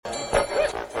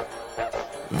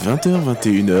20h,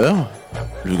 21h,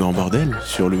 le grand bordel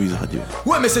sur Louise Radio.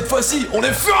 Ouais, mais cette fois-ci, on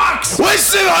est furax! Ouais,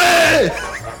 c'est vrai!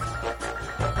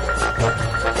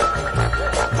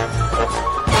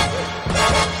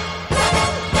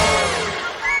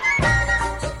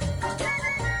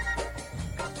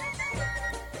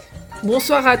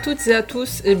 Bonsoir à toutes et à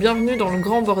tous et bienvenue dans le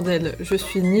grand bordel. Je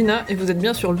suis Nina et vous êtes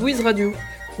bien sur Louise Radio.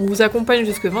 On vous accompagne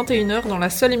jusque 21h dans la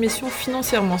seule émission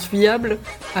financièrement viable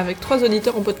avec 3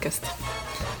 auditeurs en podcast.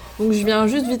 Donc je viens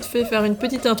juste vite fait faire une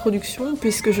petite introduction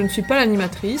puisque je ne suis pas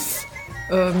l'animatrice,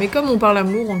 mais comme on parle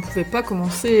amour, on ne pouvait pas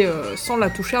commencer sans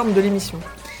la touche charme de l'émission.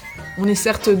 On est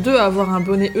certes 2 à avoir un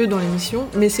bonnet E dans l'émission,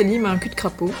 mais Célim a un cul de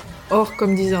crapaud. Or,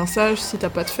 comme disait un sage, si t'as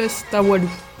pas de fesses, t'as walou.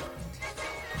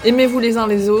 Aimez-vous les uns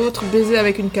les autres, baisez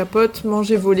avec une capote,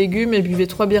 mangez vos légumes et buvez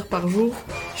 3 bières par jour.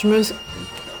 Je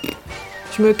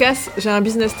me casse, j'ai un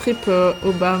business trip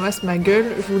aux Bahamas, ma gueule,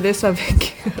 je vous laisse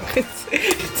avec...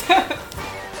 Putain.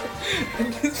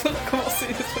 Laisse-moi recommencer,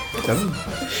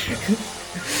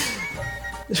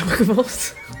 Je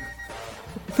recommence.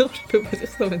 Non, je peux pas dire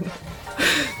ça maintenant.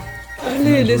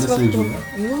 Allez, laisse-moi recommencer.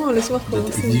 Non, laisse-moi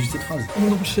recommencer. Dis juste cette phrase.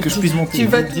 Non, Que je puisse monter. Tu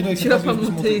vas pas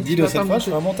monter. Dis-le cette phrase, je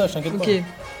fais un montage, t'inquiète pas. Ok.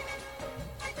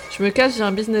 Je me casse, j'ai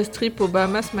un business trip aux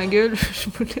Bahamas, ma gueule,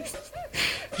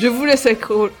 je vous laisse avec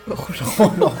Roland.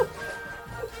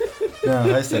 Bien,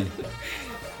 reste, allez.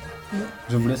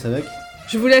 Je vous laisse avec...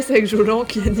 Je vous laisse avec Jolan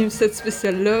qui anime cette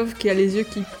spéciale love, qui a les yeux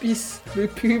qui pissent le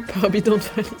cul par bidon de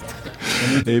 20 litres.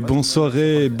 Et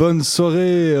bonne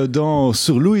soirée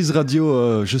sur Louise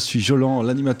Radio. Je suis Jolan,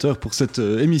 l'animateur pour cette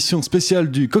émission spéciale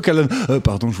du Coq à l'âne.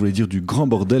 Je voulais dire du grand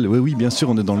bordel. Oui, bien sûr,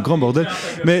 on est dans le grand bordel.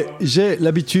 Mais j'ai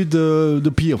l'habitude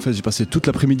depuis, en fait, j'ai passé toute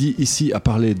l'après-midi ici à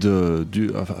parler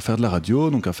à faire de la radio,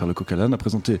 donc à faire le Coq à l'âne, à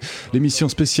présenter l'émission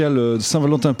spéciale de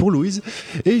Saint-Valentin pour Louise.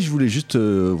 Et je voulais juste,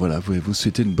 vous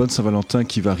souhaiter une bonne Saint-Valentin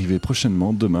qui va arriver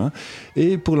prochainement, demain.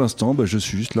 Et pour l'instant, je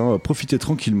suis juste là à profiter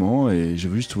tranquillement et je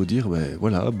veux juste vous dire,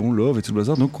 bon love et tout le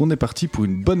bazar. Donc on est parti pour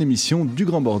une bonne émission du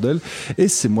Grand Bordel et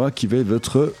c'est moi qui vais être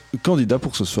votre candidat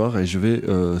pour ce soir et je vais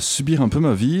subir un peu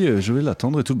ma vie, je vais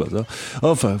l'attendre et tout le bazar.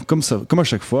 Enfin, comme ça, comme à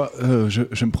chaque fois, je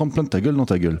vais me prendre plein de ta gueule dans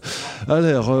ta gueule.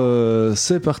 Alors,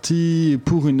 c'est parti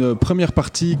pour une première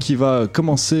partie qui va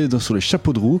commencer sur les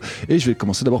chapeaux de roue et je vais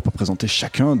commencer d'abord par présenter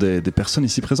chacun des personnes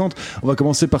ici présentes. On va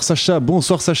commencer par Sacha.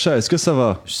 Bonsoir Sacha, est-ce que ça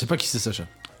va ? Je sais pas qui c'est Sacha.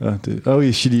 Ah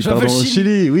oui, Chili, pardon.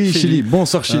 Chili.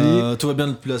 Bonsoir Chili. Tout va bien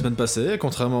depuis la semaine passée,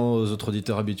 contrairement aux autres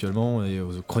auditeurs habituellement et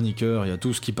aux chroniqueurs et à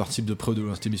tous qui participent de près ou de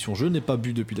loin à cette émission. Je n'ai pas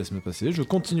bu depuis la semaine passée, je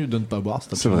continue de ne pas boire,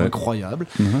 c'est absolument incroyable.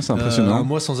 C'est impressionnant. Un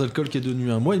mois sans alcool qui est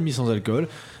devenu un mois et demi sans alcool,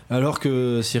 alors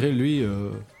que Cyril, lui...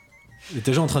 Il est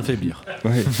déjà en train de faiblir.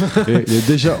 Ouais, il est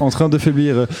déjà en train de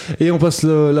faiblir. Et on passe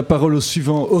la parole au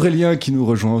suivant, Aurélien qui nous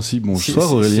rejoint aussi.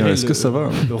 Bonsoir Aurélien, est-ce que ça va ?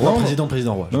 Le roi,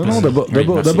 président roi. Non,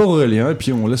 d'abord Aurélien, et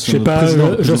puis on laisse notre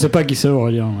président. Je sais pas qui c'est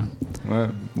Aurélien. Ouais,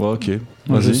 bon, ok.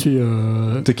 Moi, je suis.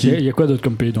 T'es qui ? Il y a quoi d'autre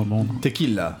comme pays dans le monde ?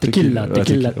 Tequila. T'es qui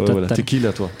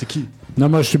là, toi ? T'es qui ? Non,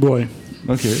 moi je suis bourré.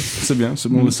 Ok, c'est bien, c'est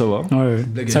bon de le savoir. Ouais.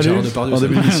 Salut. En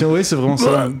début d'émission, oui, c'est vraiment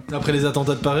ça. Après les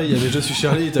attentats de Paris, il y avait Je suis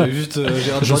Charlie, t'avais juste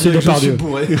Gérard je suis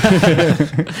bourré.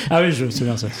 Ah oui, c'est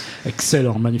bien ça.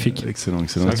 Excellent, magnifique. Excellent.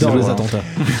 J'adore les attentats.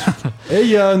 Et il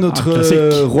y a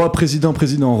notre roi, président,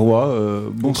 roi.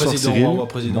 Bonsoir Cyril.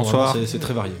 Bonsoir. C'est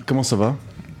très varié. Comment ça va ?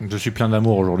 Je suis plein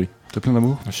d'amour aujourd'hui. T'es plein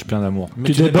d'amour ? Je suis plein d'amour.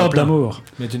 Tu débordes d'amour.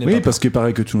 Oui, parce qu'il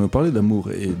paraît que tu nous parlais d'amour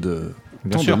et de...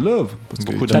 Bien sûr. De love.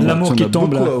 Beaucoup d'amour. T'as de l'amour qui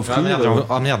tombe là.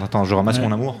 Ah merde, attends, je ramasse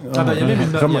mon amour. Il y a même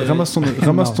une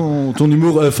ramasse ton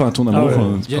humour, enfin ton amour.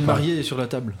 Il y a une mariée sur la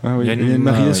table. Ah oui, il y a une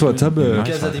mariée sur la table.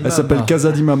 Elle s'appelle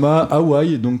Casa di Mama,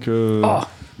 Hawaï, donc...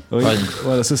 Oui,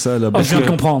 voilà, c'est ça. Je viens de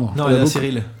comprendre. Non, elle a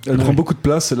Cyril. Elle prend beaucoup de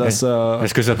place et là, ça...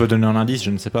 Est-ce que ça peut donner un indice ? Je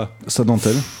ne sais pas. Sa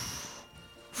dentelle.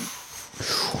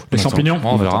 Les champignons ?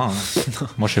 On verra.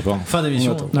 Moi, je sais pas. Fin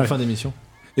d'émission.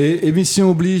 Et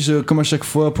émission oblige, comme à chaque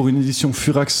fois, pour une édition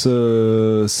Furax,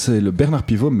 c'est le Bernard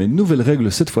Pivot, mais nouvelle règle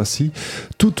cette fois-ci.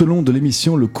 Tout au long de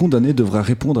l'émission, le condamné devra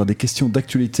répondre à des questions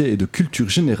d'actualité et de culture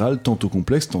générale, tantôt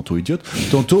complexes, tantôt idiotes,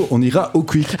 tantôt on ira au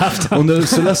quick. On ne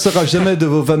se lassera jamais de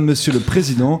vos vannes, monsieur le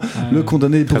président. Le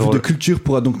condamné pourvu de culture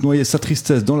pourra donc noyer sa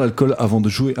tristesse dans l'alcool avant de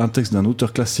jouer un texte d'un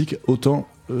auteur classique, autant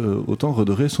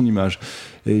redorer son image.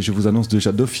 Et je vous annonce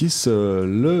déjà d'office,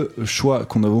 le choix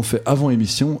qu'on avait fait avant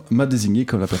émission m'a désigné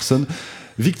comme la personne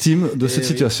victime de cette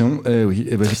situation. Et oui,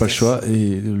 j'ai pas le choix.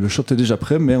 Et le shot est déjà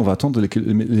prêt, mais on va attendre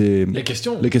les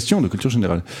questions de culture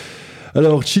générale.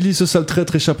 Alors, Chili, ce sale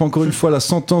traître, échappe encore une fois à la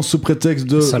sentence sous prétexte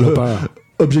de... Salopard.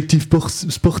 Objectif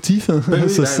sportif,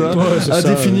 c'est ça. Ouais, c'est À ça,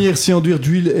 définir si enduire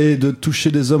d'huile et de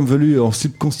toucher des hommes velus en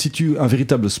constitue un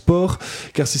véritable sport.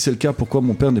 Car si c'est le cas, pourquoi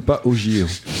mon père n'est pas au JO?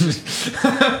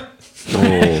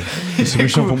 C'est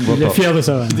méchant pour mon Il est papa. fier de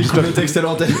ça. Ouais. Découvre le texte à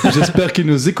l'antenne. J'espère qu'il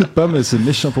nous écoute pas, mais c'est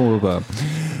méchant pour mon papa.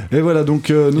 Et voilà, donc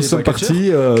nous sommes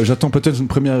partis. J'attends peut-être une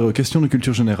première question de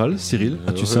culture générale. Cyril,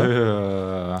 as-tu ça?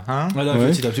 Voilà,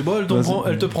 Ouais. petit à petit. Bon,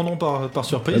 elles te prendront par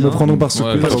surprise. Elles me prendront par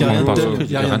surprise. Parce qu'il n'y a rien de Par tel. surprise.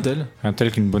 Il y a rien de tel. Un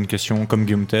tel qu'une bonne question, comme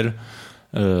Guillaume Tell.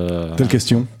 Telle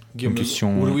question. Guillaume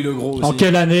question. Ou Louis le Gros aussi. En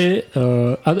quelle année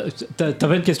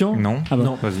t'avais une question? Non. Ah bah.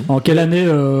 Non. Vas-y. En quelle année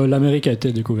l'Amérique a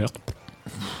été découverte?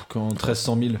 Quand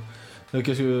 1300 000.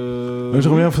 Qu'est-ce que... Je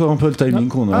reviens faire un peu le timing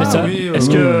qu'on a. Mais ça, oui,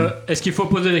 est-ce qu'il faut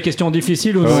poser des questions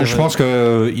difficiles ou non? Je pense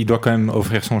qu'il doit quand même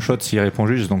offrir son shot s'il répond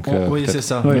juste. Donc, Oui, peut-être. c'est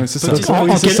ça. Ouais. Ouais, c'est ça. Petit- Ah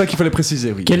oui, en c'est quel- ça qu'il fallait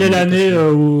préciser. Oui. Quelle est l'année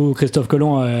où Christophe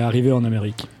Colomb est arrivé en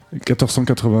Amérique?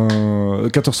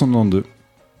 1492.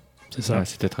 C'est ça. Ouais,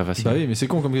 c'était très facile. Bah oui, mais c'est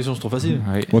con comme question, c'est trop facile.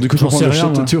 Oui. Bon, du coup, tu J'en prends sais le rien, shot.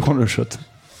 moi. Tu prends le shot.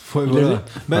 Ouais, Il voilà. avait-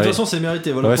 Mais de Ouais. toute façon, c'est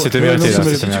mérité. Voilà. Ouais, c'était Ouais, mérité. non, là, c'est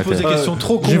c'était Si tu mérité. poses des questions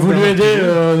trop cons, J'ai voulu Bernard aider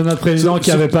Pivot, notre président qui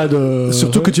n'avait pas de.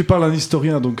 Surtout que tu parles à un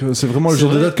historien, donc c'est vraiment le C'est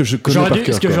genre de vrai. date que je connais J'aurais par dû-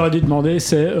 cœur. ce que quoi. j'aurais dû demander,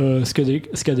 c'est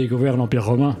ce qu'a découvert l'Empire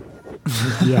romain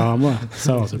il y a un mois.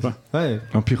 Ça, on sait pas. Ouais.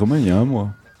 L'Empire romain, il y a un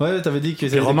mois. Ouais, t'avais dit que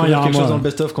Les Romains, il y a un quelque chose mois. dans le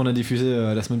best-of qu'on a diffusé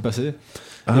la semaine passée.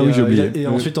 Ah Et, oui, j'ai oublié. Et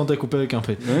ensuite, on t'a coupé avec un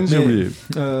fait. Ouais, j'ai Mais- oublié.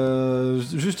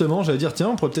 Justement, j'allais dire, tiens,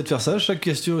 on pourrait peut-être faire ça.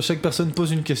 Chaque personne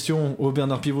pose une question au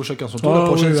Bernard Pivot, chacun son tour. La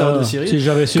prochaine, oui, ça voilà. de Cyril. Si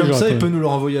j'avais su, Comme j'aurais ça, il fait. peut nous le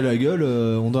renvoyer à la gueule.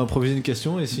 On doit improviser une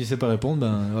question et s'il sait pas répondre,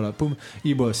 ben voilà, poum,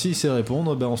 il boit. S'il sait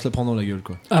répondre, ben on se la prend dans la gueule,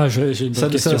 quoi. Ah, j'ai une bonne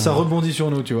question. Ça rebondit sur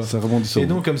nous, tu vois. Ça rebondit sur Et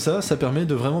vous. donc comme ça permet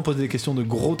de vraiment poser des questions de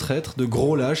gros traîtres, de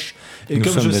gros lâches. Et Nous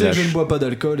comme sommes je des sais que je lâches. ne bois pas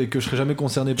d'alcool et que je serai jamais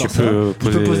concerné Tu par ça, peux je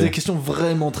peux poser- poser des questions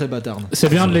vraiment très bâtardes. C'est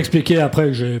bien de l'expliquer après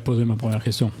que j'ai posé ma première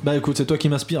question. Bah écoute, c'est toi qui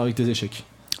m'inspire avec tes échecs.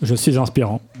 Je suis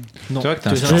inspirant. Non, C'est vrai que t'es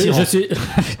tu es inspirant. un Je, tyran. je suis,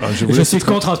 Ah, je vous je laisse suis être-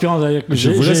 contre-inspirant. d'ailleurs. Je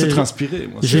vous laisse J'ai- être inspiré.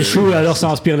 moi, c'est- J'échoue, alors ça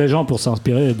inspire les gens pour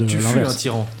s'inspirer de Tu fus un l'inverse.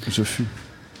 tyran. Je fus.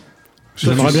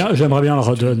 J'aimerais bien le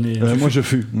redonner. Moi, je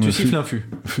fus. Tu Moi, siffles un fût.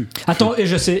 Attends, et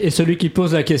je sais, et celui qui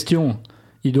pose la question,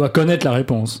 il doit connaître la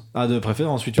réponse. Ah, de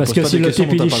préférence, oui, tu Parce poses que pas si des le questions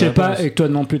type il dont dit t'as je sais la pas réponse. et que toi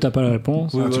non plus t'as pas la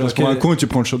réponse, Oui, Tu voilà, passes pour un quelle- con et tu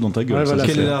prends le shot dans ta gueule. Ouais, ça, voilà. c'est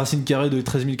Quelle est clair. la racine carrée de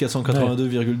 13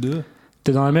 482,2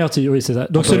 t'es dans la merde. Oui, c'est ça.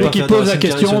 On Donc peut celui pas qui faire de pose la racine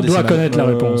carrée question sur doit décimale. connaître la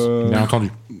réponse. Bien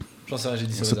entendu. J'en sais rien, j'ai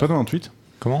dit ça. C'est pas 98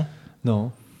 Comment?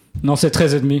 Non. Non, c'est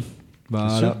 13,5. Bah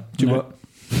C'est sûr là, tu Ouais. bois.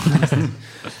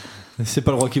 C'est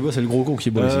pas le roi qui boit, c'est le gros con qui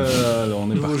boit ici. Alors,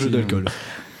 on est Nouveau parti. jeu d'alcool.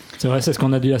 C'est vrai, c'est ce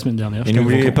qu'on a dit la semaine dernière. Et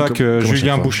n'oubliez pas comme- que comme à chaque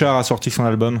Julien fois. Bouchard a sorti son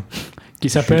album Qui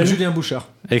s'appelle Julien Bouchard.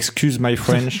 Excuse My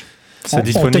French. On C'est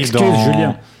disponible t'excuse, dans.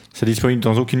 Julien. C'est disponible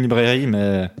dans aucune librairie,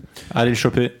 mais allez le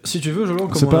choper. Si tu veux, Jolan,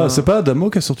 C'est pas Adamo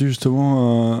qui a sorti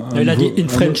justement un Il a nouveau- dit In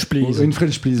French, please. In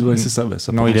French, please, ouais, c'est ça. Bah,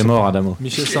 ça Non, peut- il est ça- mort, Adamo.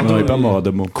 Michel Non, Sardou. il est pas mort,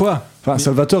 Adamo. Quoi Enfin,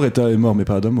 Salvatore est mort, mais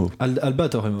pas Adamo.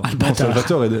 Albator est mort. Non,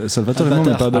 Salvatore est mort,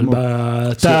 mais pas Adamo.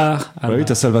 Albatar. Bah oui,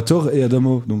 t'as Salvatore et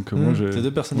Adamo. Donc, moi, j'ai. C'est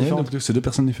deux personnes Ouais, différentes. donc, c'est deux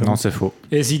personnes Non, différentes. c'est faux.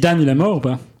 Et Zidane, il est mort ou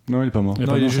pas? Non, il est pas mort. Il est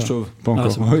Non, pas il est mort, juste ça. chauve. Pas Ah,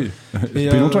 encore. c'est bon. Oui. Et,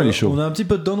 Depuis longtemps, il est chaud. On a un petit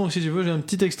peu dedans, donc si tu veux, j'ai un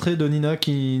petit extrait de Nina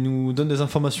qui nous donne des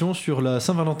informations sur la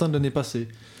Saint-Valentin de l'année passée.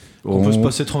 On peut se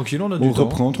passer tranquille, on a du On temps.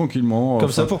 reprend tranquillement. Comme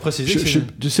Enfin, ça pour préciser. que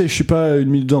c'est- tu sais, je suis pas à une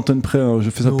minute d'antenne près. Hein.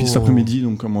 Je fais ça Non. piste après-midi,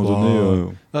 donc à un moment donné.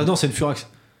 Ah non, c'est une furax.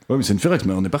 Ouais, mais c'est une Furex,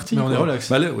 mais on est parti. Mais on est quoi. relax.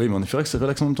 Bah, allez, oui, mais on est Furex, c'est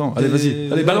relax en même temps. Allez, Et-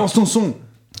 vas-y. Allez, balance ton son.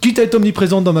 Quitte à être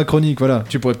omniprésente dans ma chronique, voilà,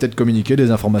 tu pourrais peut-être communiquer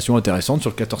des informations intéressantes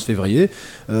sur le 14 février,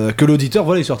 que l'auditeur,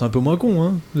 voilà, il sorte un peu moins con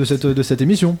hein, de cette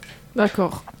émission.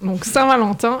 D'accord. Donc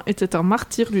Saint-Valentin était un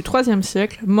martyr du IIIe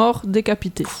siècle, mort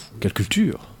décapité. Quelle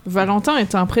culture. Valentin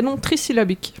est un prénom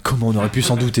trisyllabique. Comment on aurait pu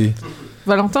s'en douter.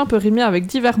 Valentin peut rimer avec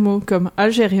divers mots comme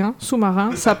algérien,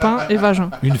 sous-marin, sapin et vagin.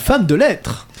 Une fan de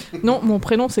lettres. Non, mon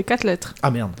prénom c'est 4 lettres.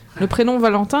 Ah merde. Le prénom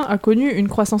Valentin a connu une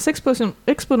croissance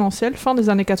exponentielle fin des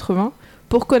années 80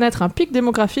 pour connaître un pic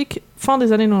démographique fin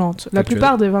des années 90. La Actuel.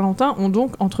 plupart des Valentins ont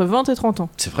donc entre 20 et 30 ans.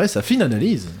 C'est vrai, ça fine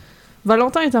analyse.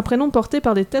 Valentin est un prénom porté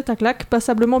par des têtes à claques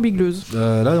passablement bigleuses.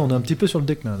 Là, on est un petit peu sur le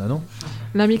déclin, là, non?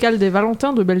 L'amicale des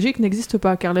Valentins de Belgique n'existe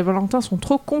pas car les Valentins sont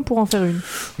trop cons pour en faire une.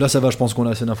 Là, ça va, je pense qu'on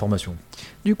a assez d'informations.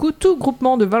 Du coup, tout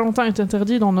groupement de Valentins est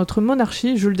interdit dans notre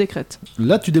monarchie, je le décrète.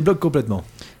 Là, tu débloques complètement.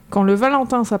 Quand le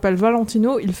Valentin s'appelle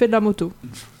Valentino, il fait de la moto.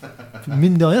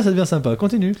 Mine de rien, ça devient sympa.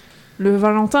 Continue. Le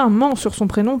Valentin ment sur son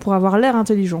prénom pour avoir l'air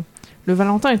intelligent. Le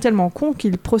Valentin est tellement con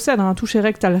qu'il procède à un toucher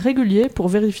rectal régulier pour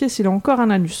vérifier s'il a encore un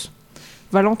anus.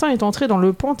 Valentin est entré dans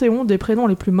le panthéon des prénoms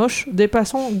les plus moches,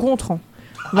 dépassant Gontran.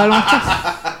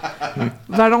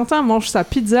 Valentin mange sa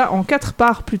pizza en 4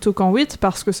 parts plutôt qu'en 8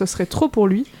 parce que ce serait trop pour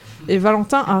lui. Et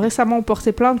Valentin a récemment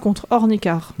porté plainte contre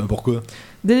Ornicar. Bah pourquoi ?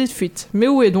 Délit de fuite. Mais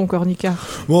où est donc Ornicar ?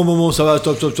 Bon, ça va,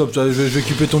 stop, je vais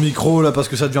couper ton micro là parce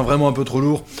que ça devient vraiment un peu trop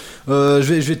lourd. Je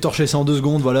vais te torcher ça en 2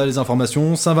 secondes, voilà les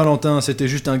informations. Saint-Valentin, c'était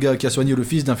juste un gars qui a soigné le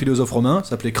fils d'un philosophe romain,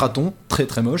 s'appelait Craton, très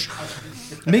très moche.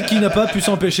 Mais qui n'a pas pu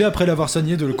s'empêcher, après l'avoir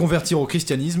soigné, de le convertir au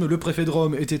christianisme. Le préfet de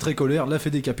Rome était très colère, l'a fait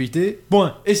décapiter.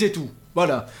 Point, et c'est tout.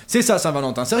 Voilà, c'est ça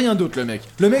Saint-Valentin, c'est rien d'autre le mec.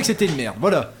 Le mec c'était une merde,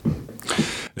 voilà.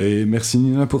 Et merci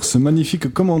Nina pour ce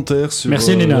magnifique commentaire sur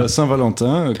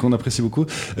Saint-Valentin qu'on apprécie beaucoup.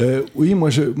 Oui, moi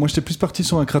j'étais plus parti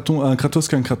sur un Kratos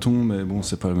qu'un Kraton, mais bon,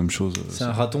 c'est pas la même chose. C'est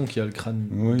un raton qui a le crâne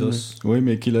oui, d'os. Oui,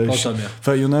 mais qu'il a. Oh, ta mère.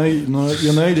 Enfin, il y en a,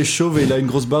 il est chauve et il a une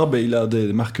grosse barbe et il a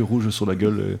des marques rouges sur la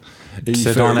gueule. Et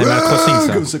c'est dans Animal Crossing,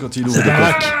 ça. Comme ça quand il ouvre.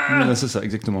 C'est ça,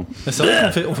 exactement. C'est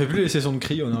vrai qu'on fait plus les sessions de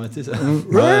cris, on a arrêté ça.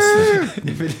 Ouais,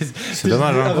 c'est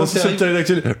dommage. Hein. Avant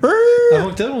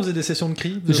que t'arrives, on faisait des sessions de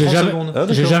cris.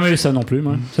 J'ai jamais eu ça non plus,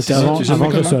 moi. C'était avant que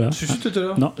je sois là. Je suis tout à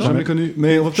l'heure. Non, jamais connu.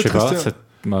 Mais on va peut-être rester.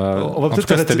 En tout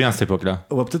cas, c'était bien à cette époque-là.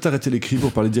 On va peut-être arrêter les cris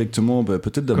pour parler directement,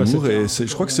 peut-être d'amour. Et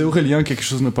je crois que c'est Aurélien qui a quelque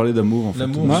chose à nous parler d'amour. En fait.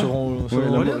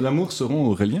 L'amour seront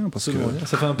Aurélien parce que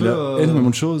ça fait un peu. Il y a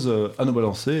énormément de choses à nous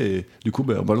balancer et du coup,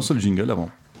 on balance le jingle avant.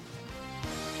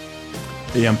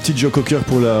 Et un petit joke au cœur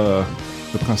pour le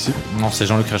principe. Non, c'est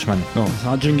Jean-Luc Reichmann. Non, c'est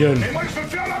un jingle. Et moi, je veux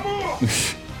faire l'amour.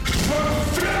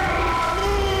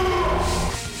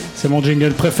 C'est mon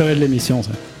jingle préféré de l'émission,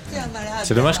 ça.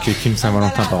 C'est dommage qu'il y ait qu'une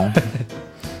Saint-Valentin par an.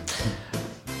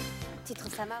 Tu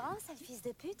trouves ça marrant, sale fils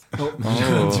de pute ?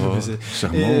 Un petit peu pressé.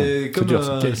 Charmant. Et comme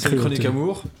c'est une chronique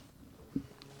amour,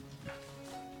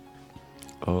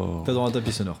 t'as droit à un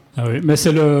tapis sonore. Ah oui, mais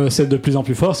c'est de plus en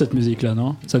plus fort cette musique-là,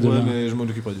 non ? Ça devient... Ouais, mais je m'en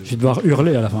occuperai Je vais devoir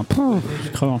hurler à la fin. Je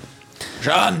suis crevant.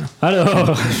 Jeanne !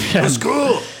 Alors, au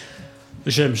secours !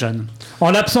 J'aime Jeanne. En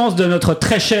l'absence de notre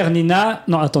très chère Nina...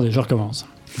 Non, attendez, je recommence.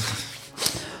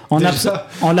 En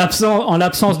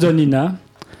l'absence de Nina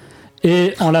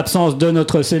et en l'absence de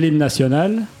notre Célim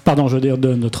national,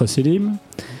 de notre Célim,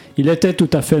 il était tout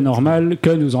à fait normal que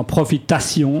nous en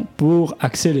profitassions pour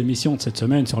axer l'émission de cette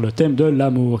semaine sur le thème de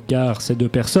l'amour, car ces 2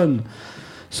 personnes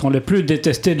sont les plus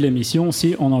détestées de l'émission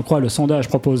si on en croit le sondage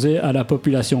proposé à la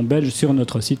population belge sur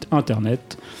notre site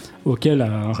internet, auquel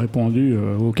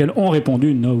ont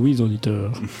répondu nos 8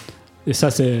 auditeurs. Et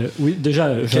ça, c'est. Oui, déjà.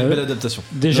 Quelle belle adaptation.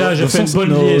 Déjà, je fais une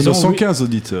bonne liaison. Nos 115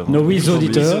 auditeurs. Nos 8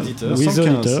 auditeurs.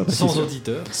 100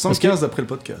 auditeurs. 115 après le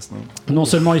podcast. Non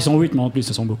seulement ils sont 8, mais en plus,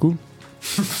 ce sont beaucoup.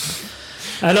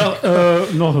 Alors,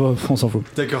 non, on s'en fout.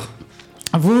 D'accord.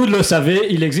 Vous le savez,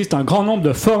 il existe un grand nombre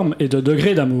de formes et de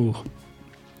degrés d'amour.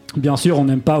 Bien sûr, on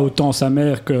n'aime pas autant sa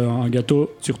mère qu'un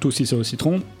gâteau, surtout si c'est au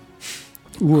citron.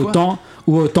 Ou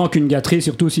autant qu'une gâterie,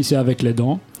 surtout si c'est avec les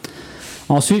dents.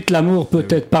 Ensuite, l'amour peut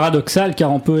être paradoxal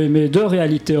car on peut aimer 2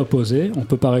 réalités opposées. On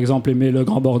peut par exemple aimer le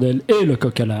grand bordel et le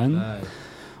coq à l'âne.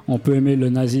 On peut aimer le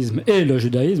nazisme et le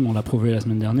judaïsme, on l'a prouvé la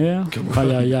semaine dernière. Enfin,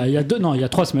 il y a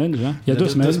 3 semaines déjà. Il y a 2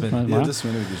 semaines. Voilà.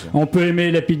 On peut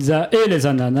aimer les pizzas et les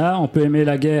ananas. On peut aimer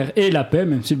la guerre et la paix,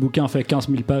 même si le bouquin fait 15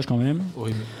 000 pages quand même.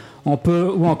 Horrible. On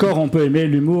peut aimer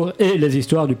l'humour et les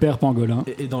histoires du père pangolin.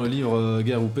 Et dans le livre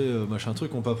Guerre ou paix, machin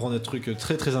truc, on peut apprendre des trucs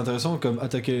très très intéressants comme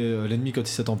attaquer l'ennemi quand il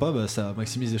s'attend pas, ça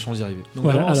maximise les chances d'y arriver. Donc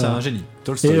voilà, vraiment, c'est un génie.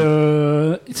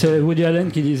 Et c'est Woody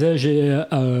Allen qui disait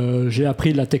j'ai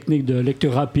appris la technique de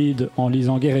lecture rapide en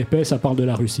lisant Guerre et paix, ça parle de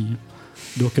la Russie.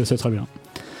 Donc c'est très bien.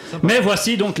 Mais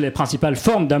voici donc les principales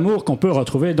formes d'amour qu'on peut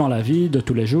retrouver dans la vie de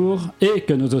tous les jours et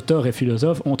que nos auteurs et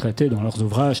philosophes ont traitées dans leurs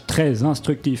ouvrages très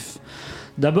instructifs.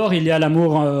 D'abord, il y a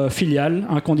l'amour filial,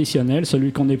 inconditionnel,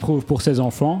 celui qu'on éprouve pour ses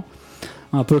enfants,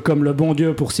 un peu comme le bon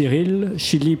Dieu pour Cyril,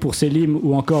 Chili pour Selim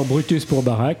ou encore Brutus pour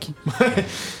Barak.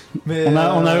 Mais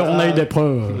on a eu des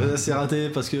preuves. C'est raté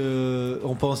parce que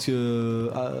on pense que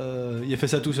il a fait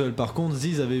ça tout seul. Par contre,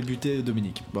 Ziz avait buté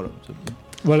Dominique.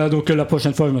 Voilà, donc la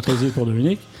prochaine fois, je mettrai Ziz pour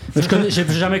Dominique. Mais j'ai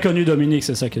jamais connu Dominique,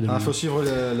 c'est ça qui est Dominique. Il faut suivre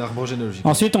l'arbre généalogique.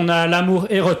 Ensuite, on a l'amour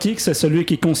érotique, c'est celui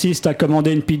qui consiste à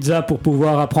commander une pizza pour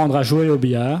pouvoir apprendre à jouer au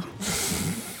billard.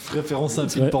 Référence à un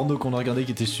film porno qu'on a regardé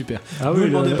qui était super. Ah ne me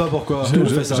demandez pas pourquoi. J'ai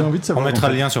envie de savoir. On mettra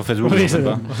le lien sur Facebook. Oui, c'est on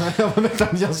va mettre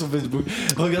un lien sur Facebook.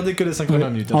 Regardez que les 5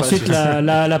 premières minutes. Ensuite,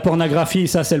 la pornographie,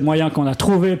 ça c'est le moyen qu'on a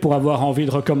trouvé pour avoir envie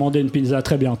de recommander une pizza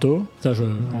très bientôt. Ça,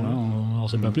 on n'en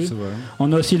sait pas plus.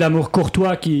 On a aussi l'amour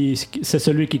courtois, c'est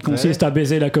celui qui consiste à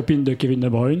baiser la copine de Kevin De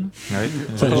Bruyne. Ouais.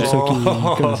 Ça,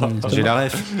 J'ai la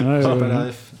ref. J'ai pas la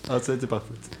ref. Ah, ça a été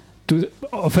parfait.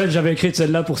 En fait, j'avais écrit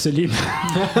celle-là pour Céline.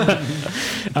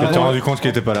 Tu t'es rendu compte qu'il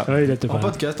n'était pas là. Oui, il était pas en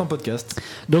là. podcast.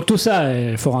 Donc tout ça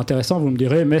est fort intéressant, vous me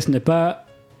direz, mais ce n'est pas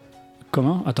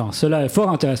Comment ? Attends, cela est fort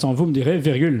intéressant, vous me direz,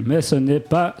 virgule, mais ce n'est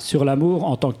pas sur l'amour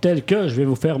en tant que tel que je vais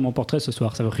vous faire mon portrait ce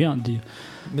soir. Ça veut rien dire.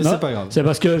 Mais Non, c'est pas grave. C'est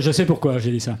parce que je sais pourquoi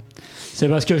j'ai dit ça. C'est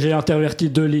parce que j'ai interverti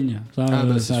 2 lignes. Ça,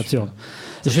 c'est absurde.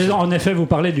 Je vais en effet vous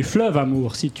parler du fleuve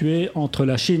Amour, situé entre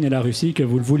la Chine et la Russie, que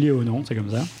vous le vouliez ou non, c'est comme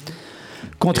ça.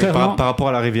 Contrairement Par rapport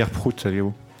à la rivière Prout, ça est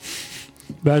où?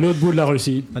 à l'autre bout de la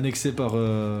Russie, Annexé par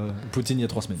Poutine il y a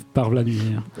 3 semaines. par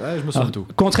Vladimir. Ouais, je me souviens de tout.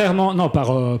 Contrairement, non,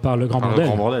 par le grand Par le bordel.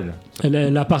 grand bordel.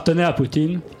 Elle appartenait à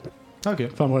Poutine. Ah, ok.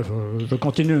 Enfin bref, je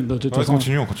continue. De toute Ouais, façon,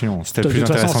 continuons. C'était de plus toute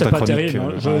façon, intéressant c'est ta pas chronique.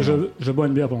 terrible. Hein. Je bois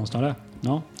une bière pendant ce temps-là.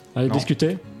 Non ? Allez, Non.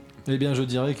 discuter. Eh bien, je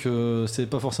dirais que c'est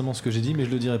pas forcément ce que j'ai dit, mais je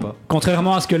le dirai pas.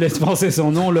 Contrairement à ce que laisse penser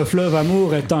son nom, le fleuve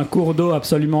Amour est un cours d'eau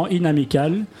absolument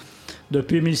inamical.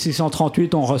 Depuis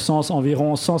 1638, on recense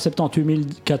environ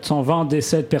 178 420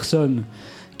 décès de personnes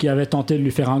qui avaient tenté de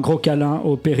lui faire un gros câlin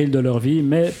au péril de leur vie,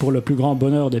 mais pour le plus grand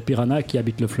bonheur des piranhas qui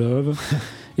habitent le fleuve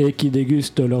et qui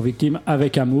dégustent leurs victimes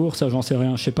avec amour. Ça, j'en sais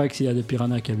rien. Je sais pas s'il y a des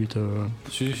piranhas qui habitent...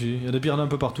 Si, il y a des piranhas un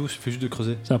peu partout, il suffit juste de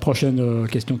creuser. C'est la prochaine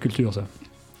question culture, ça.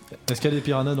 Est-ce qu'il y a des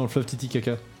piranhas dans le fleuve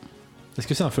Titicaca? Est-ce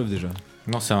que c'est un fleuve déjà?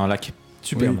 Non, c'est un lac.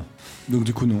 Superbe. Oui. Donc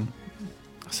du coup, non.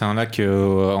 C'est un lac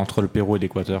entre le Pérou et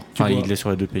l'Équateur. Enfin, il est sur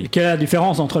les deux pays. Quelle est la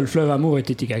différence entre le fleuve Amour et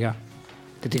Titicaca?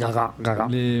 Titicaca.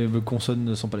 Les consonnes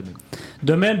ne sont pas les mêmes.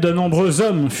 De même, de nombreux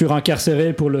hommes furent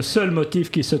incarcérés pour le seul motif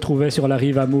qu'ils se trouvaient sur la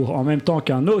rive Amour, en même temps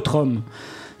qu'un autre homme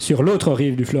sur l'autre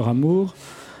rive du fleuve Amour.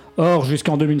 Or,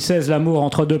 jusqu'en 2016, l'amour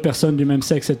entre 2 personnes du même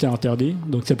sexe était interdit.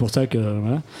 Donc c'est pour ça que...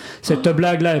 Voilà. Cette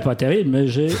blague-là est pas terrible, mais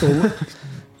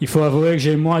il faut avouer que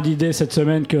j'ai moins d'idées cette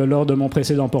semaine que lors de mon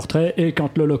précédent portrait. Et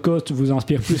quand l'Holocauste vous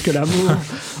inspire plus que l'amour,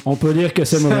 on peut dire que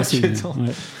c'est mauvais signe.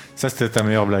 Ouais. Ça, c'était ta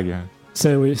meilleure blague.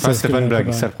 Oui, Enfin, c'était ce pas que une blague,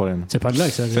 j'ai c'est ça le problème. C'est pas une blague,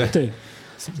 c'est la vérité.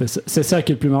 C'est ça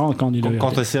qui est le plus marrant quand on dit la Quand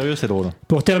vérité. t'es sérieux, c'est drôle.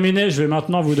 Pour terminer, je vais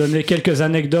maintenant vous donner quelques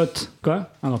anecdotes. Quoi?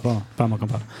 Ah non, pas moi qu'on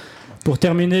parle. Pour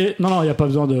terminer... Non, il n'y a pas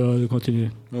besoin de continuer.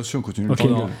 Non, si on continue. Ok.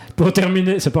 Pardon. Pour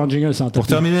terminer... C'est pas un jingle, c'est un Pour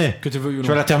tapis. terminer, Que tu veux ou non. tu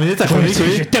vas la terminer ta Oui, chronique,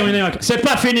 j'ai oui? terminé c'est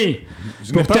pas fini.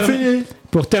 Je n'ai pas fini.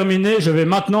 Pour terminer, je vais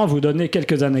maintenant vous donner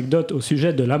quelques anecdotes au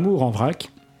sujet de l'amour en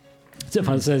vrac. C'est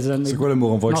quoi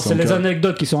l'amour en vrac? Non, c'est les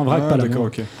anecdotes qui sont en vrac, pas l'amour. D'accord,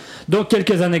 ok. Donc,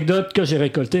 quelques anecdotes que j'ai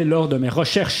récoltées lors de mes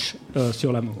recherches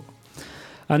sur l'amour.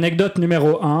 Anecdote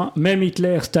numéro 1. Même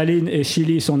Hitler, Staline et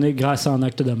Chili sont nés grâce à un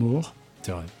acte d'amour.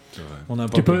 C'est vrai. On a un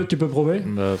Tu peux prouver?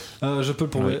 Je peux le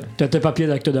prouver. T'as tes papiers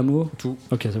d'acte d'amour? Tout.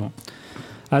 Ok, c'est bon.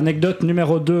 Anecdote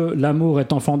numéro 2. L'amour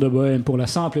est enfant de bohème pour la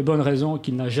simple et bonne raison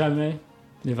qu'il n'a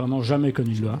vraiment jamais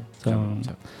connu de loi. Ça.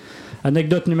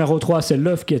 Anecdote numéro 3. C'est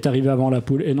l'œuf qui est arrivé avant la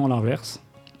poule et non l'inverse.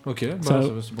 Ok, Ça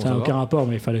c'est bon n'a à aucun rapport,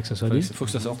 mais il fallait que ça soit dit. Il faut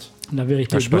que ça sorte. La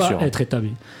vérité je suis pas doit sûr. être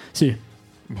établie. Si.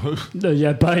 Il n'y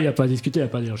a pas à discuter, il n'y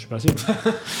a pas à dire, je suis pas sûr.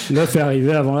 L'œuf est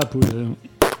arrivé avant la poule.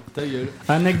 Ta gueule.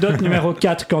 Anecdote numéro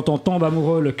 4. Quand on tombe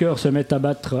amoureux, le cœur se met à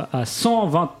battre à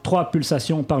 123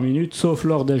 pulsations par minute, sauf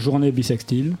lors des journées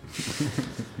bissextiles.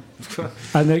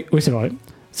 Oui, c'est vrai.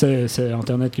 C'est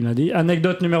Internet qui me l'a dit.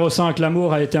 Anecdote numéro 5.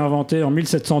 L'amour a été inventé en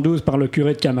 1712 par le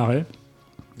curé de Camaret.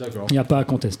 D'accord. Il n'y a pas à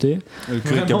contester. Le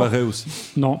curé de Vraiment cabaret aussi.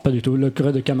 Non, pas du tout. Le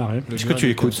curé de Camaret. Est-ce que tu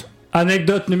écoutes?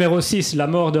 Anecdote numéro 6. La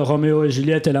mort de Roméo et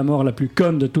Juliette est la mort la plus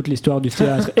conne de toute l'histoire du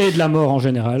théâtre et de la mort en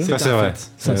général. Ça, c'est vrai.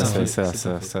 Ça,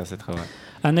 C'est très vrai.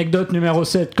 Anecdote numéro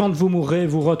 7. Quand vous mourrez,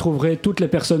 vous retrouverez toutes les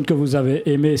personnes que vous avez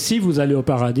aimées si vous allez au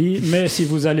paradis, mais si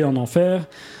vous allez en enfer,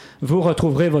 vous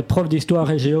retrouverez votre prof d'histoire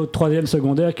et géo de 3e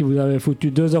secondaire qui vous avait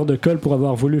foutu 2 heures de colle pour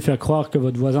avoir voulu faire croire que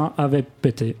votre voisin avait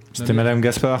pété. C'était Madame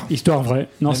Gaspard? Histoire vraie.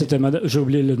 Non, c'était madame... J'ai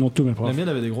oublié le nom de tous mes La profs. mienne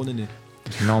avait des gros nénés.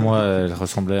 Non, moi, elle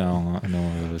ressemblait à un... Non,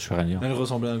 je suis rien dire. Elle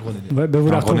ressemblait à un gros néné. Ouais, ben vous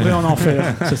Un la retrouverez gros en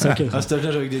enfer. C'est ça que... Un stage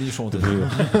avec des nichons. t'as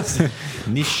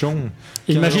Nichon.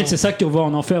 Imagine, c'est ça que tu revois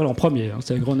en enfer en premier. Hein,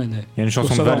 c'est le gros néné. Il y a une chanson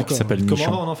Pour de savoir Val qui encore. s'appelle Comment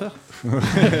Nichon. on va en enfer?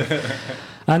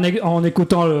 En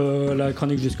écoutant la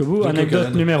chronique jusqu'au bout. Le Anecdote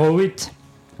coq-âne. numéro 8.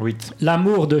 8.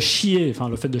 L'amour de chier, enfin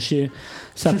le fait de chier,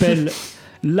 s'appelle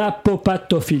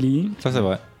l'apopatophilie. Ça, c'est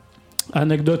vrai.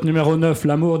 Anecdote numéro 9.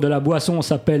 L'amour de la boisson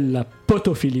s'appelle la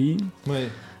potophilie. Ouais.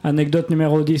 Anecdote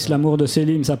numéro 10. L'amour de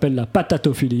Céline s'appelle la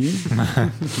patatophilie.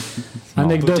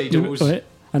 Anecdote, Potatoes. ouais.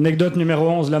 Anecdote numéro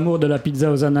 11. L'amour de la pizza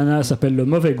aux ananas s'appelle le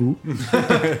mauvais goût.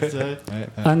 C'est vrai.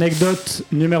 Anecdote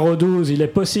numéro 12. Il est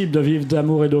possible de vivre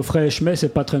d'amour et d'eau fraîche, mais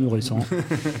c'est pas très nourrissant.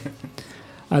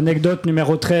 Anecdote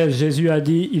numéro 13. Jésus a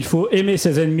dit il faut aimer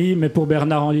ses ennemis, mais pour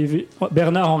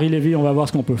Bernard-Henri Lévy, on va voir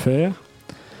ce qu'on peut faire.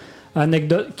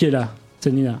 Anecdote. Qui est là?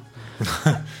 C'est Nina.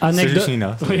 C'est juste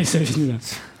Nina. Oui, c'est juste Nina.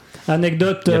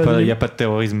 Anecdote. Il n'y a pas de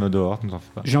terrorisme dehors, ne t'en fais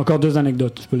pas. J'ai encore 2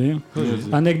 anecdotes, je peux lire.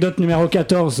 Anecdote numéro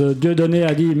 14. Dieudonné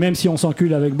a dit même si on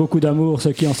s'encule avec beaucoup d'amour, ce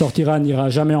qui en sortira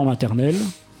n'ira jamais en maternelle.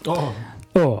 Oh.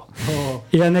 Oh.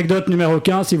 Et anecdote numéro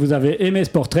 15, si vous avez aimé ce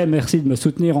portrait, merci de me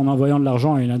soutenir en envoyant de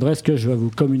l'argent à une adresse que je vais vous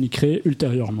communiquer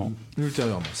ultérieurement.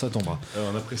 Ultérieurement, ça tombera.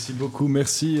 On apprécie beaucoup.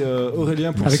 Merci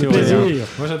Aurélien pour Avec ce, plaisir.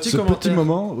 Moi j'ai un petit ce commentaire. petit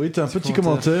moment. Oui, t'as un petit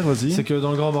commentaire, vas-y. C'est que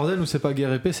dans le grand bordel, nous c'est pas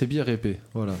guerre épée, c'est bière épée.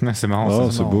 Voilà. Ouais, c'est marrant.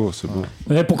 Oh, ça. c'est beau, c'est beau.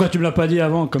 Eh, pourquoi tu me l'as pas dit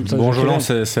avant comme ça? Bon, je Jolan,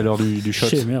 sais. c'est l'heure du shot.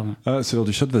 Chier, merde. Ah, c'est l'heure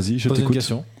du shot, vas-y, je Pose une t'écoute.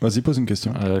 question. Vas-y, pose une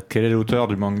question. Quel est l'auteur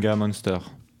du manga Monster?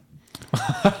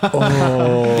 Oh.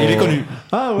 Il est connu.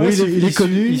 Ah Oui, il est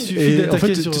connu. Il suffit Et en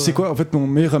d'attaquer fait, sur... tu sais quoi? En fait, mon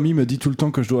meilleur ami me dit tout le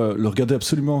temps que je dois le regarder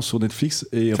absolument sur Netflix.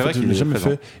 Et en C'est fait, vrai je ne qu'il l'ai est jamais présent.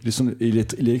 fait.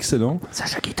 Il est excellent.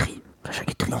 Sacha Guitry.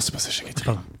 Non, c'est pas Sacha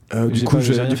Guitry. Ah. Du J'ai coup, pas-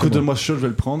 j'ai rien fait, moi. donne-moi ce shot, je vais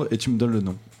le prendre et tu me donnes le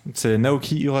nom. C'est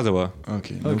Naoki Urasawa.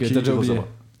 Ok, Ok, t'as déjà oublié.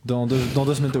 Dans 2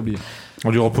 semaines t'as oublié. On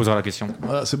lui reposera la question.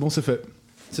 Voilà, c'est bon, c'est fait.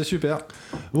 C'est super.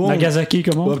 Bon, Nagasaki,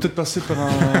 comment? on va peut-être passer par un.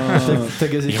 T'as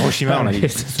gazé. Hiroshima, on a dit.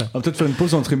 C'est ça. On va peut-être faire une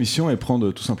pause entre émissions et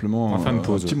prendre tout simplement On va faire une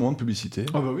pause, un petit moment de publicité.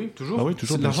 Ah bah oui, toujours. Ah oui,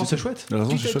 toujours. C'est de l'argent, publicité. c'est chouette. L'argent,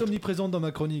 c'est Tout est chouette. omniprésente dans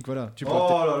ma chronique, voilà. Tu Oh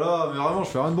là là, mais vraiment, je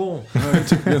fais rien de bon. Ouais,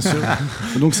 bien sûr.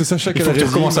 Donc c'est Sacha qui Il a faut la que tu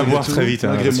résine, recommences à malgré boire tout, très vite, hein,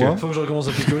 malgré monsieur. moi. Faut que je recommence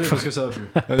à picoler parce que ça va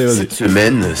plus. Allez, vas-y. Cette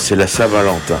semaine, c'est la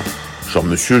Saint-Valentin. Genre,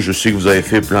 monsieur, je sais que vous avez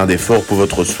fait plein d'efforts pour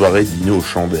votre soirée dîner aux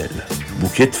chandelles.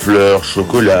 Bouquet de fleurs,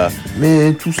 chocolat.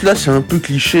 Mais tout cela, c'est un peu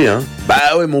cliché, hein.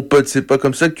 Bah ouais, mon pote, c'est pas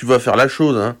comme ça que tu vas faire la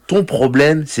chose, hein. Ton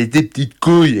problème, c'est tes petites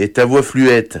couilles et ta voix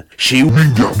fluette. Chez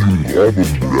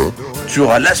tu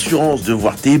auras l'assurance de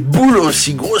voir tes boules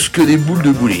aussi grosses que des boules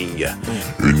de bowling.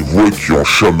 Une voix qui en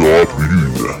charmera plus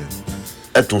d'une.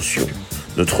 Attention.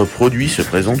 Notre produit se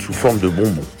présente sous forme de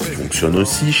bonbons. Fonctionne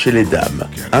aussi chez les dames.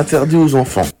 Interdit aux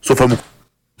enfants, sauf à mon...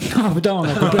 Ah putain, on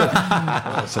a coupé.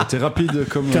 Ça a été rapide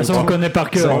comme. De toute façon, on connaît par Ça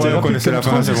a cœur. été on rapide connaissait comme la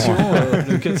fin, c'est transition.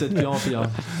 Le cut, c'est de pire en pire.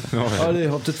 Allez,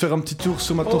 on va peut-être faire un petit tour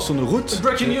sur maintenant sur nos routes.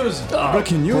 Breaking news.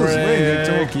 Breaking news. ouais,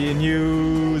 exactement. Breaking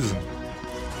news.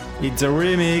 It's a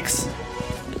remix.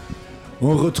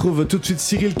 On retrouve tout de suite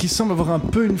Cyril qui semble avoir un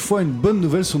peu une fois une bonne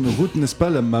nouvelle sur nos routes, n'est-ce pas,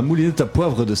 ma moulinette à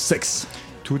poivre de sexe.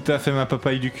 Tout à fait, ma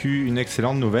papaye du cul. Une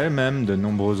excellente nouvelle même. De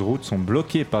nombreuses routes sont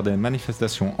bloquées par des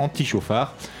manifestations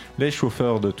anti-chauffards. Les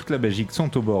chauffeurs de toute la Belgique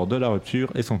sont au bord de la rupture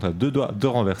et sont à 2 doigts de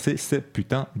renverser ces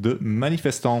putains de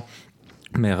manifestants.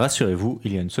 Mais rassurez-vous,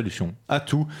 il y a une solution à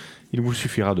tout. Il vous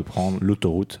suffira de prendre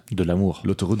l'autoroute de l'amour.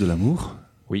 L'autoroute de l'amour.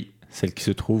 Oui, celle qui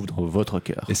se trouve dans votre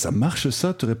cœur. Et ça marche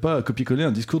ça? T'aurais pas copié-collé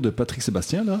un discours de Patrick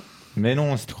Sébastien là? Mais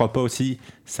non, si tu crois pas aussi,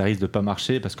 ça risque de pas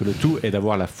marcher parce que le tout est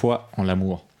d'avoir la foi en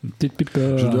l'amour. Une petite pipe.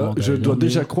 Je dois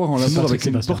déjà croire en l'amour avec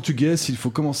une Sébastien. portugaise. Il faut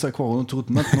commencer à croire en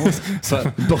autoroute maintenant. Enfin,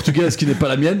 une portugaise qui n'est pas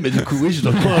la mienne, mais du coup, oui, je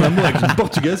dois croire en l'amour avec une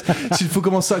portugaise. S'il faut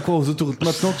commencer à croire aux autoroutes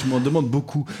maintenant, tu m'en demandes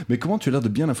beaucoup. Mais comment tu as l'air de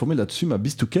bien informer là-dessus, ma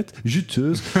bistouquette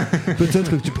juteuse? Peut-être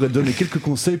que tu pourrais donner quelques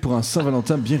conseils pour un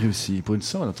Saint-Valentin bien réussi. Pour une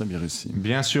Saint-Valentin bien réussie.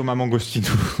 Bien sûr, maman Gostino,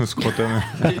 scrotum.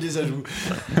 Il y a des ajouts.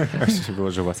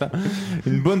 Je vois ça.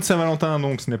 Une bonne Saint-Valentin,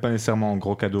 donc, ce n'est pas nécessairement un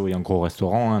gros cadeau et un gros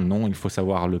restaurant. Hein. Non, il faut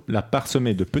savoir la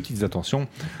parsemer de petites attentions.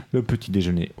 Le petit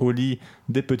déjeuner au lit,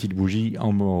 des petites bougies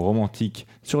en mot romantique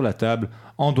sur la table,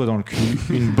 en doigt dans le cul,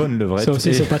 une bonne levrette. Ça aussi,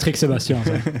 et- c'est Patrick Sébastien.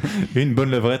 Ça. une bonne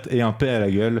levrette et un paix à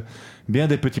la gueule. Bien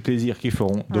des petits plaisirs qui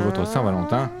feront de votre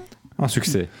Saint-Valentin un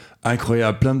succès.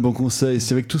 Incroyable, plein de bons conseils.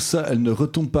 Si avec tout ça, elle ne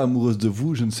retombe pas amoureuse de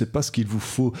vous, je ne sais pas ce qu'il vous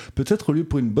faut. Peut-être au lieu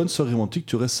pour une bonne soirée romantique,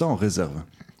 tu aurais ça en réserve.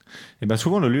 Et bien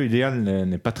souvent, le lieu idéal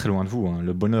n'est pas très loin de vous. Hein.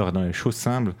 Le bonheur est dans les choses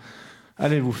simples.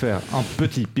 Allez vous faire un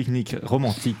petit pique-nique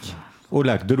romantique au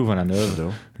lac de Louvain-la-Neuve,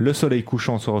 J'adore. le soleil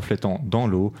couchant se reflétant dans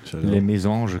l'eau, J'adore. les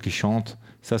mésanges qui chantent,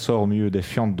 s'asseoir au milieu des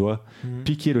fientes d'oie,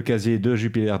 piquer le casier de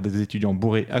Jupiler des étudiants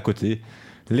bourrés à côté,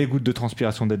 les gouttes de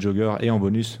transpiration des joggers et en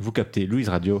bonus, vous captez Louise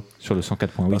Radio sur le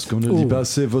 104.8. Parce qu'on ne le dit pas,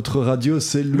 c'est votre radio,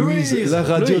 c'est Louise, la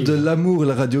radio Louise. de l'amour,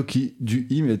 la radio qui du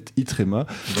him et itrema,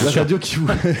 la sûr. radio qui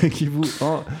vous,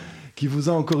 qui vous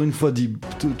a encore une fois dit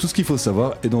tout ce qu'il faut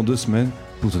savoir, et dans 2 semaines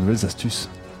pour de nouvelles astuces.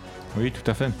 Oui, tout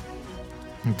à fait.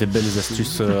 Des belles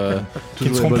astuces qui ne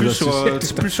Toujours seront des plus bonnes sur,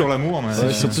 astuces. plus sur l'amour. Mais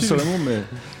Ouais, surtout sur l'amour, mais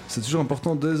c'est toujours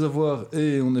important de les avoir.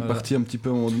 Et on est parti un petit peu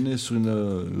à un moment donné sur une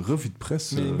revue de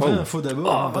presse. Mais une vraie info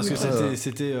d'abord, hein, parce que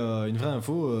c'était une vraie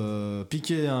info.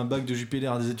 Piquer un bac de Jupiler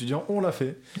à des étudiants, on l'a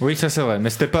fait. Oui, ça c'est vrai. Mais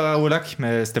c'était pas au lac,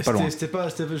 mais c'était pas loin.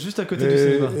 C'était juste à côté du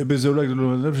cinéma. Et baiser au lac de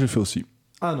Louvain-la-Neuve, j'ai fait aussi.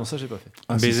 Ah non, ça j'ai pas fait.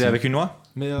 Ah, si, Baiser si. avec une noix.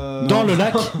 Mais Dans le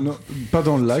lac, Non, pas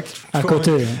dans le lac. à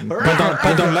côté.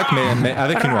 Pas dans le lac, mais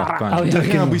avec une noix. Quand même. Ah oui,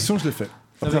 Derrière ok. un buisson, je l'ai fait.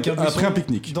 Après un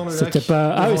pique-nique. Dans le C'était lac, pas.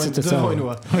 Ah oui, devant c'était une- ça. devant Ouais. une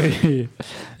oie. Oui.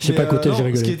 J'ai Mais, pas écouté, non, j'ai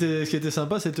rigolé. Ce qui était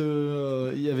sympa, c'est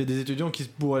il y avait des étudiants qui se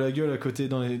bourraient la gueule à côté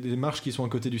dans les marches qui sont à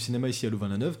côté du cinéma ici à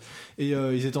Louvain-la-Neuve, et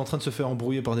ils étaient en train de se faire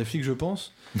embrouiller par des flics, je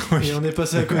pense. Et on est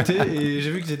passé à côté et j'ai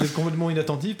vu qu'ils étaient complètement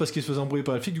inattentifs parce qu'ils se faisaient embrouiller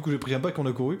par les flics. Du coup, j'ai pris un bac, on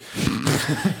a couru.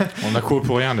 On a couru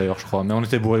pour rien d'ailleurs, je crois, mais on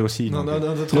était bourrés aussi. Non, donc,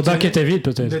 Le bac était vide,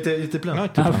 peut-être. il était plein. Non, il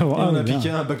était Ah, plein. bon, Et on a bien. piqué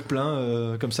un bac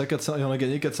plein comme ça, 4, et on a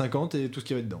gagné 4,50 et tout ce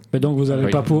qu'il y avait dedans. Mais donc, vous avez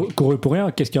Oui. pas couru pour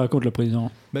rien. Qu'est-ce qu'il raconte le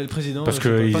président? Mais le président. Parce je sais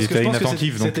pas, qu'ils que étaient je pense que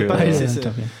inattentifs, donc, c'était pas ouais,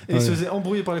 nécessaire. Et ils se Ouais. faisaient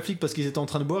embrouiller par les flics parce qu'ils étaient en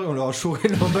train de boire et on leur a chouré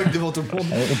leur bac devant tout le monde.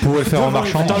 On pouvait le faire en Devant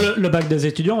les marchant. Attends, le bac des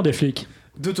étudiants ou des flics?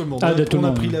 De tout le monde. Ah, de tout on le a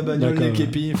monde. pris la bagnole, D'accord. les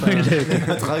képis, enfin, les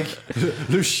matraques,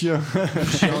 Le chien. le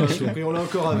chien, on l'a tout. Et on l'a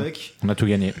encore avec. On a tout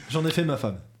gagné. J'en ai fait ma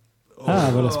femme. Ah,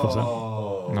 voilà, c'est pour ça.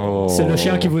 Oh. C'est le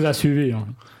chien qui vous a suivi. Hein.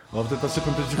 On va peut-être passer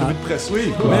pour une petite revue de presse.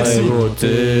 Oui, Merci.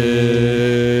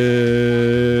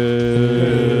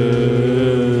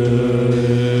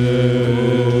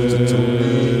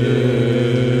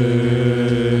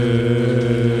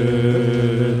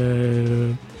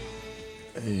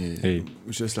 Et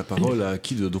je laisse la parole à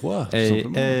qui de droit tout Hey,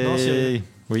 simplement. hey. Non, Cyril.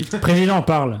 Oui. Président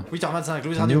parle. 8h25,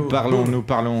 Louis Radio.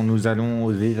 Nous allons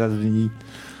aux États-Unis.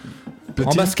 En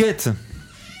Platine. basket,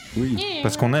 Oui.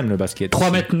 parce qu'on aime le basket.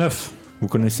 3,9 m. Vous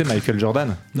connaissez Michael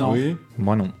Jordan? Non. Oui.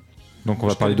 Moi non. Donc on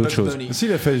va parler d'autre chose. Si,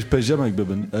 il a fait Space Jam avec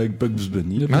Bugs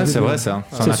Bunny. Ouais, c'est vrai ça.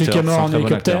 C'est celui qui est mort en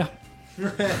hélicoptère.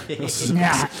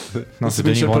 Non, c'est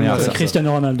Denis Michel Brogniart. Polnareff. ça.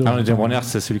 Cristiano Ronaldo. Ah, Denis Brogniart,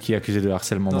 c'est celui qui est accusé de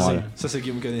harcèlement Non, moral. ça c'est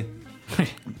Guillaume Canet.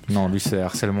 Non, lui c'est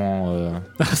harcèlement.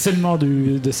 Harcèlement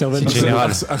de cervelle. C'est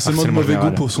général. Harcèlement de mauvais général.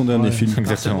 goût pour son dernier Ouais. film.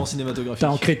 Exactement. Harcèlement cinématographique. T'es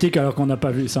en critique alors qu'on n'a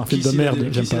pas vu. C'est un film Qui de s'y merde. l'a dit-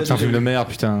 J'aime qui s'y pas. l'a C'est un film de merde,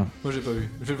 putain. Moi j'ai pas vu.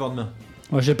 Je vais le voir demain.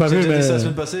 Moi j'ai pas J'ai vu, déjà mais dit ça la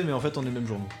semaine passée, mais en fait on est le même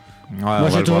jour. Ouais, on moi va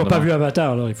j'ai le toujours voir pas demain. vu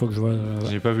Avatar, alors il faut que je vois.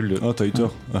 J'ai pas vu le 2. Ah, t'as eu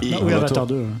tort. Ah, Oui, Avatar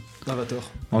 2. Avatar.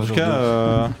 En tout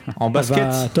cas, en basket,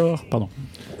 Avatar, pardon.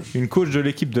 une coach de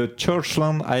l'équipe de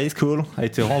Churchland High School a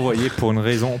été renvoyée pour une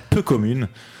raison peu commune.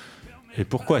 Et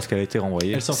pourquoi est-ce qu'elle a été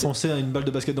renvoyée? Elle s'enfonçait à une balle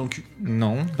de basket dans le cul.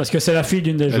 Non, Parce que c'est la fille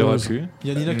d'une des elle aurait joueuses. pu. Il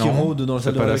y a Nina qui Non, rôde dans la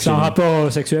salle c'est de pas la C'est un rédaction.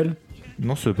 rapport sexuel.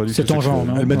 Non, c'est pas du tout. C'est ton sexuel. genre,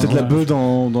 non? Elle mettait de la Ouais. bœuf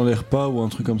dans les repas ou un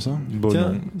truc comme ça. Bon,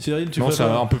 Tiens, non. Cyril, tu Non, ferais c'est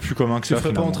pas, un peu plus commun que tu ça. ferais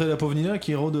pas finalement. entrer la pauvre Nina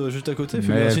qui rôde juste à côté?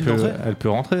 Fais-lui Mais un elle signe peut, d'entrée. elle peut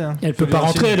rentrer. Hein. Elle peut Faut pas lui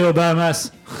rentrer, lancer elle est aux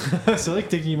Bahamas. C'est vrai que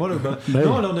techniquement, le bas. Bah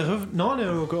non, oui. elle en est non, elle est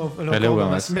encore, Elle est encore au au Bahamas.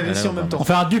 Bahamas. Mais elle est Elle ici est en au même temps. On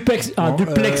fait un duplex de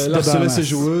harcelait Bahamas. ses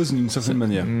joueuses d'une certaine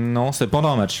manière. Non, c'est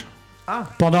pendant un match.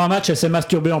 Pendant un match, elle s'est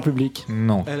masturbée en public.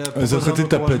 Non. Elle a ont proposé traité un de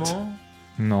tapette. encouragement-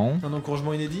 Non. Un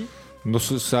encouragement inédit. Non,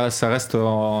 ça reste.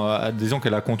 Disons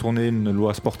qu'elle a contourné une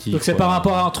loi sportive. Donc c'est quoi. par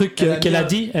rapport à un truc Elle a qu'elle a mis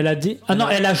dit. Elle a dit. Ah non,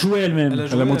 elle a joué elle-même. Elle a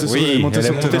joué. Elle a monté elle- sur- Oui, elle est montée elle est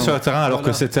sur le montée terrain. sur le terrain alors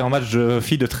Voilà. que c'était un match de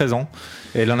fille de 13 ans.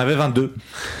 Et elle en avait 22.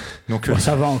 Donc, Bon,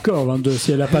 ça va encore, 22.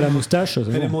 Si elle a pas la moustache, c'est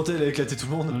Elle est bon. montée, elle a éclaté tout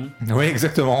le monde. oui,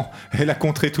 exactement. Elle a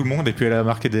contré tout le monde et puis elle a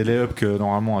marqué des lay-ups que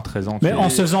normalement à 13 ans. Mais tu- en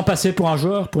se faisant passer pour un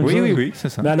joueur, pour une Oui, joueuse. oui, oui, c'est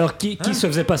ça. Mais alors, qui Hein se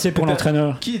faisait passer pour Mais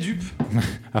l'entraîneur? Qui est dupe?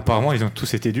 Apparemment, ils ont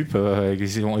tous été dupes.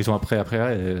 Ils ont après. Après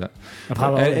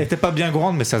avoir- Elle était pas bien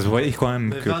grande, mais ça se voyait quand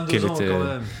même Mais que- 22 qu'elle ans était. quand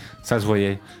même. Ça se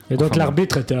voyait. Et donc Enfin,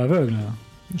 l'arbitre était aveugle.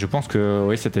 Je pense que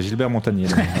oui, c'était Gilbert Montagnier.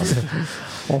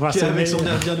 On va Qui est avec s'aimer. son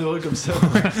air bien heureux comme ça.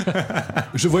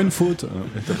 Je vois une faute.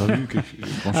 T'as pas vu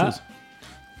grand chose.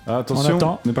 Attention, On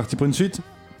attend. on est parti pour une suite.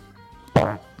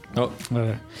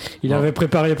 Ouais. Il avait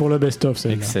préparé pour le best-of,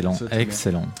 celle-là. Excellent, C'est très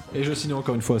excellent. Et je signe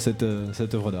encore une fois cette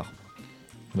œuvre d'art.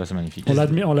 Bah, c'est magnifique.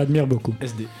 On l'admire beaucoup.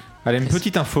 SD. Allez, une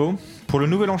petite info. Pour le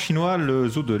nouvel an chinois, le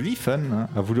zoo de Lifen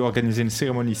a voulu organiser une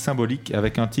cérémonie symbolique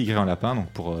avec un tigre et un lapin, donc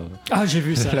pour Ah, j'ai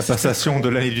vu ça. la passation de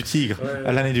l'année du tigre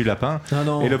à l'année du lapin. Ah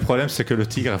non. Et le problème, c'est que le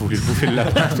tigre a voulu bouffer le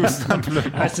lapin, tout simplement.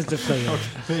 Ah, c'était très bien.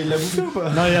 Mais il l'a bouffé ou pas?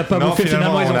 Non, il a pas non, bouffé.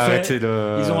 Finalement, ils on ont a fait. arrêté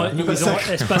le. Ils ont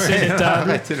massacre. espacé les on a tables.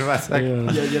 arrêté le massacre. Et,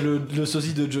 Il y a le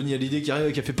sosie de Johnny Hallyday qui arrive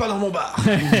et qui a fait pas dans mon bar. Tout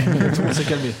le monde s'est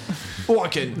calmé.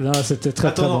 Huracan. Non, c'était très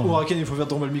Attends, très non, bon. Huracan, il faut faire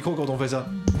tomber le micro quand on fait ça.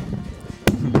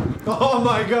 Oh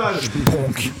my god!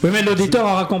 Oui, mais l'auditeur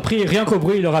aura compris, rien qu'au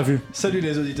bruit, il aura vu. Salut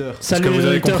les auditeurs. Salut que les vous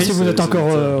avez auditeurs, compris, si vous êtes encore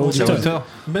Bonjour. auditeur.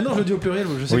 Maintenant je le dis au pluriel,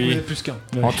 je sais Oui. que vous êtes plus qu'un.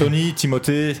 Anthony,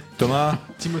 Timothée, Thomas,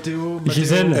 Timothéo, Mathéo,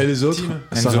 Gisèle. Et les autres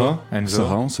Tim. Sarah. Enzo.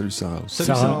 Sarah, on salue Sarah aussi.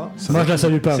 Salut Sarah. Moi, je la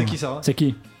salue pas. C'est moi. qui Sarah? C'est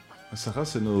qui? Sarah,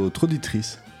 c'est notre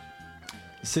auditrice.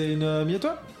 C'est une amie à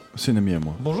toi? C'est une amie à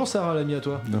moi. Bonjour Sarah, l'amie à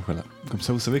toi. Donc voilà. Comme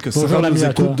ça, vous savez que Bonjour, Sarah l'ami nous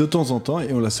à toi. écoute de temps en temps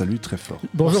et on la salue très fort.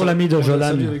 Bonjour On l'ami de la Jolan.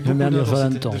 salue avec J'aime bien beaucoup dire Jolan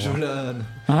d'intensité. Tord. De Jolan.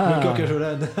 Ah, Le coq à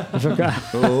Jolan.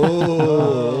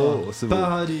 C'est bon.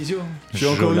 Paradisio. Tu as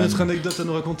encore une Jolan. autre anecdote à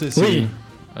nous raconter Oui.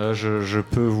 Je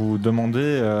peux vous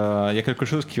demander, il y a quelque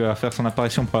chose qui va faire son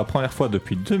apparition pour la première fois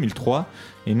depuis 2003,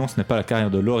 et non, ce n'est pas la carrière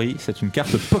de Laurie, c'est une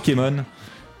carte Pokémon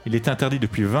Il était interdit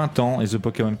depuis 20 ans et The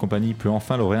Pokémon Company peut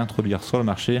enfin le réintroduire sur le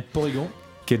marché. Porygon.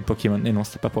 Quel Pokémon? Et non,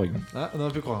 c'était pas Porygon. Ah, on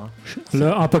aurait pu croire.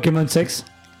 Un Pokémon sexe.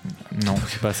 Non,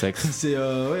 c'est pas sexe. C'est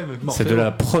C'est de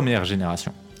la première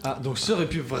génération. Ah, donc ça aurait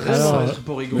pu vraiment être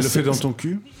Porygon. Mais le fait dans ton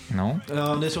cul? Non.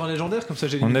 On est sur un légendaire, comme ça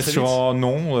j'ai dit. On est sur un...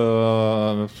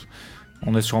 Non.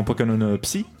 On est sur un Pokémon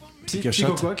Psy.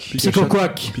 Psychoquack.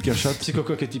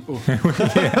 Psychoquack est type O.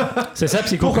 C'est ça,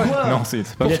 Psychoquack? Non,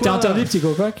 c'est pas. Il était interdit,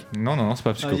 Psychoquack? Non, c'est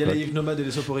pas Il Psychoquack. y a les Hypnomades et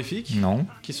les Soporifiques. Non.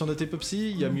 Qui sont de type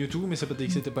Psy. Il y a Mewtwo, mais ça peut dire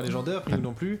que c'était pas légendaire, Mew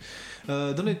non plus.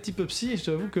 Dans les types Psy, je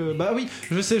t'avoue que. Bah oui,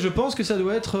 je pense que ça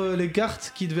doit être les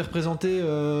cartes qui devaient représenter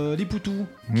Lipoutou,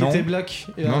 qui était black.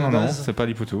 Non, c'est pas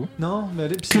Lipoutou. Non, mais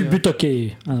elle est Psy.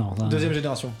 Culbutoké. Ah non, deuxième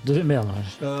génération. Merde.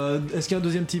 Est-ce qu'il y a un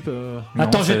deuxième type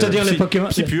Attends, je vais te dire les Pokémon.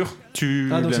 Psy pur. Tu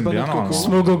l'aimes bien, non?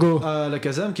 Smogogo. La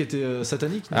Kazam qui était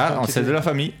satanique. Ah, c'est de la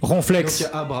famille. Ronflex. Donc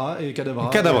il y a Abra et Kadabra.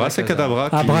 Kadabra, c'est Kadabra.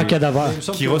 Abracadabra.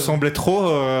 Qui ressemblait trop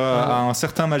à un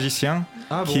certain magicien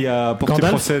qui a porté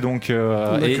procès. Donc,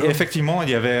 et effectivement, il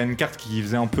y avait une carte qui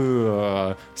faisait un peu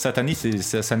sataniste et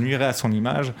ça nuirait à son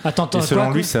image. Attends, et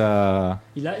selon lui, ça.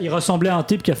 Il ressemblait à un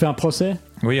type qui a fait un procès.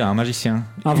 Oui, à un magicien.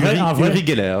 Un vrai Uri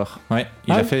Geller. Ouais,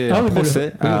 il a fait un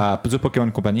procès à The Pokémon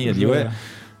Company. Il a dit ouais.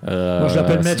 Moi je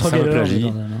l'appelle Maître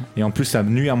Geller. Et en plus, ça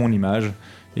nuit à mon image.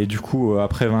 Et du coup,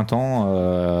 après 20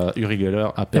 ans, Uri Geller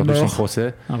a perdu son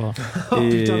procès. Ah bon.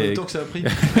 Putain, le temps que ça a pris.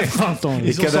 20 ans.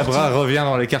 Et Kadabra revient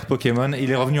dans les cartes Pokémon.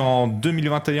 Il est revenu en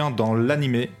 2021 dans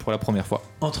l'animé pour la première fois.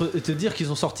 Te dire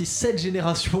qu'ils ont sorti 7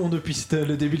 générations depuis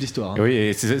le début de l'histoire. Oui,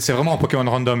 et c'est vraiment un Pokémon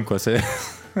random, quoi.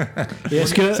 Et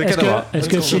est-ce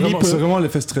que Chili peut... C'est vraiment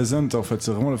l'effet Streisand en fait,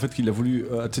 c'est vraiment le fait qu'il a voulu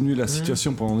atténuer la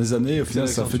situation pendant des années et au final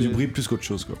ça fait du bruit plus qu'autre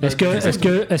chose quoi.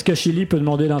 Est-ce que Chili peut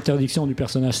demander l'interdiction du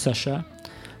personnage Sacha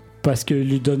parce qu'il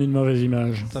lui donne une mauvaise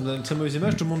image? Ça me donne une très mauvaise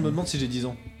image, tout le monde me demande si j'ai 10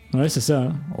 ans. Ouais, c'est ça.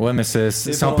 Hein. Ouais, mais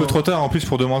c'est un peu trop tard en plus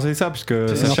pour demander ça puisque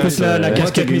en plus la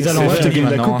casquette mise à l'envers. T'as gagné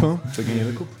la coupe, hein. T'as gagné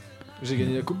la coupe. J'ai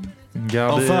gagné la coupe.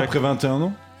 Enfin après 21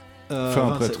 ans.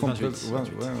 Enfin après 38.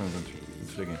 28.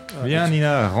 Viens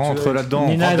Nina, rentre là-dedans.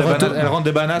 Nina, Elle rentre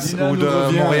des Banas ou de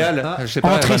Montréal. Je sais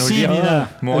pas, entre ici, Nina.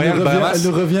 Montréal, Bahamas.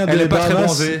 Elle est pas très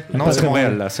bronzée. Non, c'est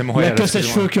Montréal là. C'est Montréal. Il y a que ses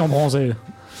cheveux qui ont bronzé.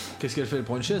 Qu'est-ce qu'elle fait? Elle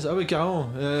prend une chaise? Ah oui, carrément.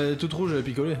 Elle est toute rouge, elle est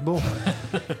picolée. Bon.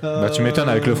 Bah tu m'étonnes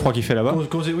avec le froid qu'il fait là-bas.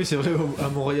 Oui, c'est vrai, à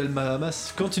Montréal,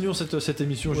 Bahamas. Continuons cette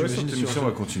émission. Cette émission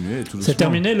va continuer. C'est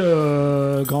terminé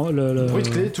le bruit de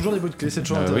clé, toujours des bruits de clé. C'est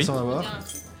toujours intéressant à voir.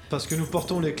 Parce que nous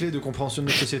portons les clés de compréhension de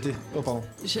notre société. Oh, pardon.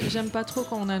 J'aime pas trop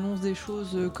quand on annonce des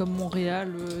choses comme Montréal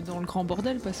dans le grand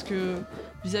bordel, parce que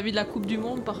vis-à-vis de la Coupe du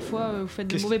Monde, parfois, vous faites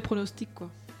des mauvais pronostics, quoi.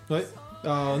 Ouais.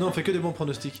 Non, on fait que des bons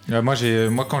pronostics.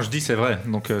 Moi, quand je dis, c'est vrai.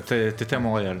 Donc, t'étais à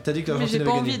Montréal. T'as dit que mais j'ai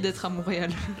pas envie d'être à Montréal.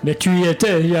 Mais tu y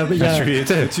étais. Tu y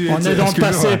étais. On est dans le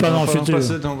passé, pas dans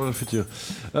le futur.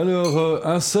 Alors,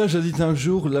 un sage a dit un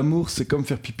jour, l'amour, c'est comme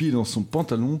faire pipi dans son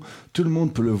pantalon. Tout le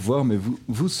monde peut le voir, mais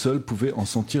vous seul pouvez en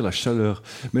sentir la chaleur.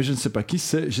 Mais je ne sais pas qui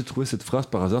c'est. J'ai trouvé cette phrase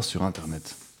par hasard sur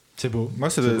Internet. C'est beau. Moi,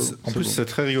 en plus, c'est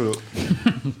très rigolo.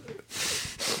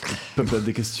 Peuple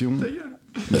des questions.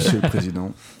 Monsieur le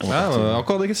Président.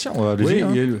 Encore des questions? Oui,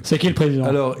 c'est qui le Président?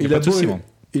 Alors,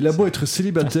 il a beau être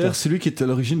célibataire, c'est lui qui est à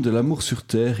l'origine de l'amour sur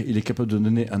Terre. Il est capable de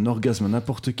donner un orgasme à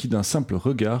n'importe qui d'un simple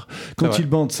regard. Quand il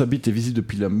bande, sa bite est visible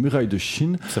depuis la muraille de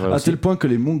Chine, à tel point que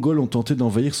les Mongols ont tenté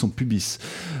d'envahir son pubis.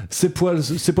 Ses poils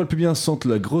pubiens sentent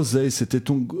la groseille, ses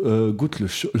tétons goûtent le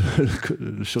chorizo.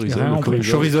 Le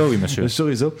chorizo, oui, monsieur. Le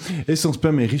chorizo. Et son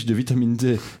sperme est riche de vitamine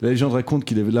D. La légende raconte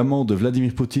qu'il est l'amant de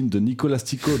Vladimir Poutine, de Nicolas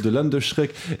Stico, de l'âne de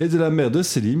Shrek et de la mère de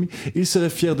Selim. Il serait le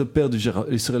fier père de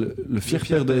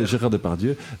Gérard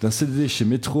Depardieu, d'un CDD chez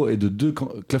Métro et de 2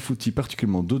 clafoutis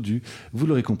particulièrement dodus. Vous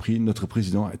l'aurez compris, notre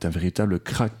président est un véritable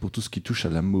crack pour tout ce qui touche à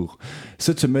l'amour.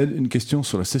 Cette semaine, une question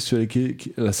sur la sexualité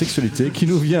qui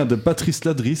nous vient de Patrice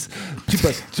Ladris.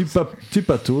 Tu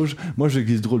patauges. Moi, je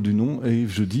glisse drôle du nom et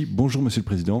je dis bonjour, monsieur le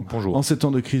président. Bonjour. En ces temps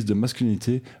de crise de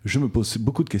masculinité, je me pose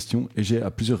beaucoup de questions et j'ai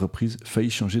à plusieurs reprises failli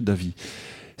changer d'avis.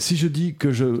 Si je dis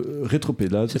que je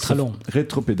rétropédale, c'est très long.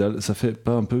 Rétropédale, ça fait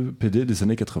pas un peu PD des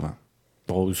années 80?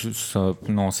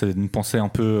 Non, c'est une pensée un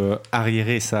peu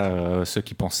arriérée, ça, ceux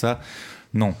qui pensent ça.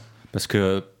 Non, parce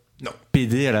que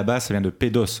PD à la base, ça vient de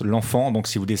pédos, l'enfant. Donc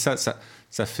si vous dites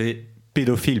ça fait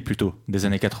pédophile plutôt, des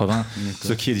années 80,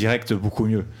 ce qui est direct beaucoup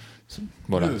mieux.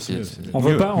 Voilà. On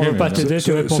veut pas t'aider,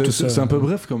 tu réponds tout seul. C'est un peu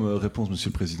bref comme réponse,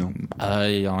 monsieur le président.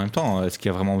 Et en même temps, est-ce qu'il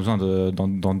y a vraiment besoin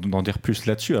d'en dire plus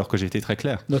là-dessus, alors que j'ai été très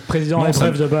clair? Notre président est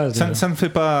bref de base. Ça ne fait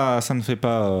pas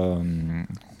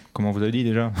comment vous avez dit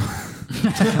déjà?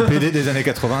 PD des années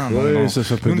 80. Non, Ouais, non. ça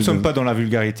fait Nous ne PD. sommes pas dans la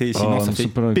vulgarité ici, non, nous ça ne fait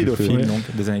sommes pas dans la pédophile, vulgarité. donc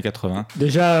des années 80.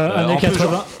 Déjà, années un peu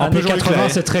 80, un peu années Jean-Luc 80 Lahaye.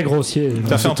 c'est très grossier.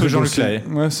 T'as fait un peu Jean-Luc grossier. Lahaye.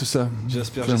 Ouais, c'est ça.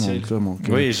 J'espère, Clairement, j'essaye. clairement.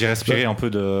 Oui, j'ai respiré un peu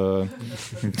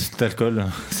d'alcool.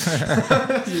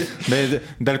 Mais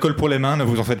d'alcool pour les mains, ne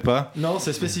vous en faites pas. Non,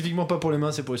 c'est spécifiquement pas pour les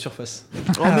mains, c'est pour les surfaces.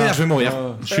 Oh merde, je vais mourir.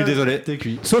 Ah. Je suis désolé. T'es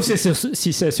cuit. Sauf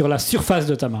si c'est sur la surface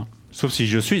de ta main. Sauf si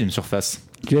je suis une surface.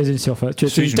 Tu es une surface. Tu es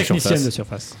Suis-je une une technicienne surface de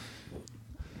surface.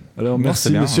 Alors Non, merci c'est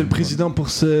bien. Monsieur le Président pour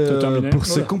ces terminé.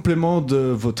 Voilà. compléments de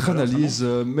votre analyse,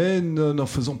 mais n'en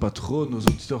faisons pas trop, nos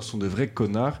auditeurs sont des vrais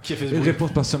connards. Qui a fait ce Et une bruit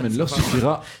réponse par semaine leur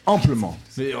suffira amplement.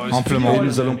 Mais, Amplement. Et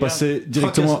nous allons passer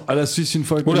directement à la Suisse une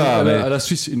fois que Oula, à mais- la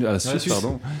Suisse,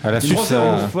 pardon. À la Une Suisse,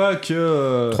 fois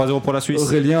que 3-0 pour la Suisse.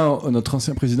 Aurélien, notre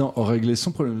ancien président, a réglé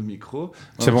son problème de micro.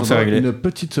 C'est En bon, c'est attendant, réglé. Une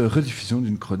petite rediffusion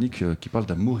d'une chronique qui parle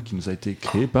d'amour et qui nous a été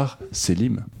créée par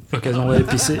Célim. L'occasion d'aller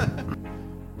pisser.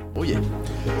 Oh yeah.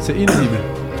 C'est inaudible.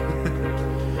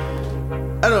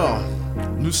 Alors,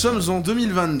 nous sommes en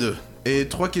 2022 et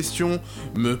 3 questions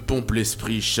me pompent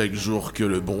l'esprit chaque jour que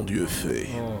le bon Dieu fait.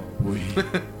 Oui.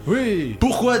 Oui.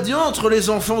 Pourquoi diantre les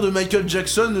enfants de Michael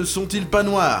Jackson ne sont-ils pas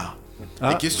noirs?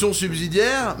 Ah. Et question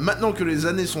subsidiaire, maintenant que les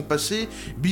années sont passées,